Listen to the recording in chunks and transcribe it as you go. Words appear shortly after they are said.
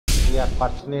We are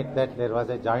fortunate that there was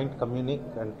a joint communique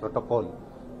and protocol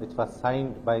which was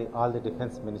signed by all the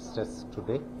defense ministers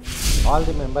today. All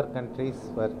the member countries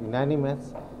were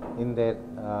unanimous in their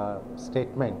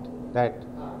statement that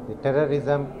the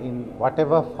terrorism in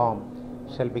whatever form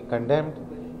shall be condemned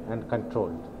and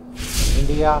controlled.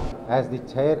 India, as the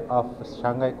chair of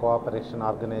Shanghai Cooperation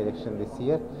Organisation this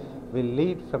year, will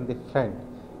lead from the front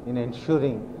in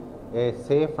ensuring a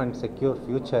safe and secure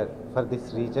future for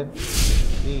this region.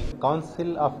 The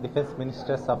Council of Defence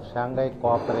Ministers of Shanghai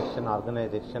Cooperation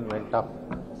Organisation went off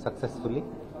successfully.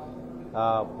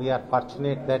 We are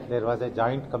fortunate that there was a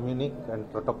joint communique and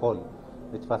protocol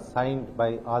which was signed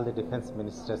by all the defence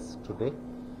ministers today.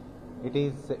 It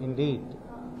is indeed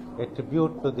a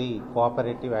tribute to the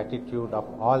cooperative attitude of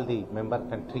all the member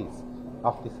countries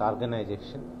of this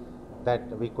organization that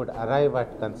we could arrive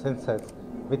at consensus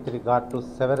with regard to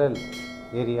several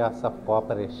areas of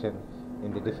cooperation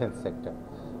in the defence sector.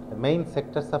 The main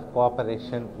sectors of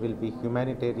cooperation will be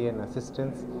humanitarian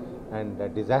assistance and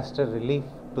disaster relief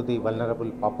to the vulnerable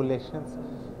populations,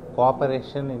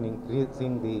 cooperation in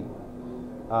increasing the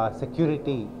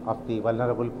security of the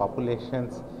vulnerable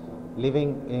populations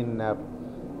living in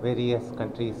various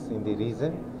countries in the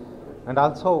region, and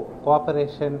also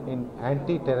cooperation in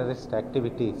anti-terrorist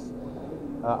activities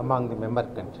among the member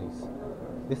countries.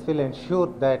 This will ensure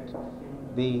that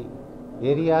the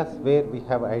areas where we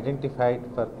have identified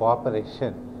for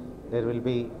cooperation, there will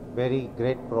be very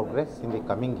great progress in the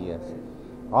coming years.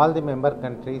 All the member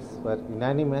countries were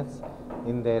unanimous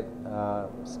in their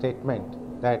statement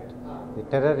that the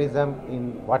terrorism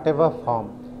in whatever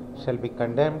form shall be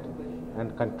condemned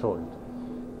and controlled.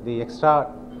 The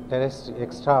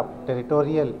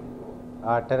extraterritorial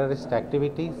terrorist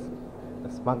activities, the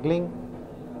smuggling,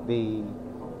 the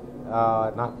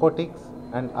narcotics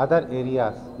and other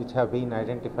areas which have been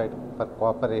identified for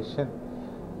cooperation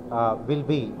will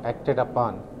be acted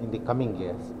upon in the coming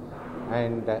years.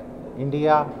 And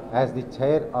India, as the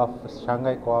chair of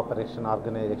Shanghai Cooperation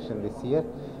Organisation this year,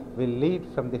 will lead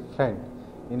from the front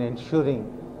in ensuring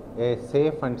a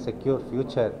safe and secure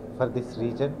future for this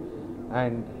region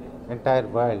and entire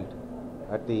world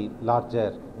in the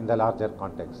larger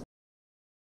context.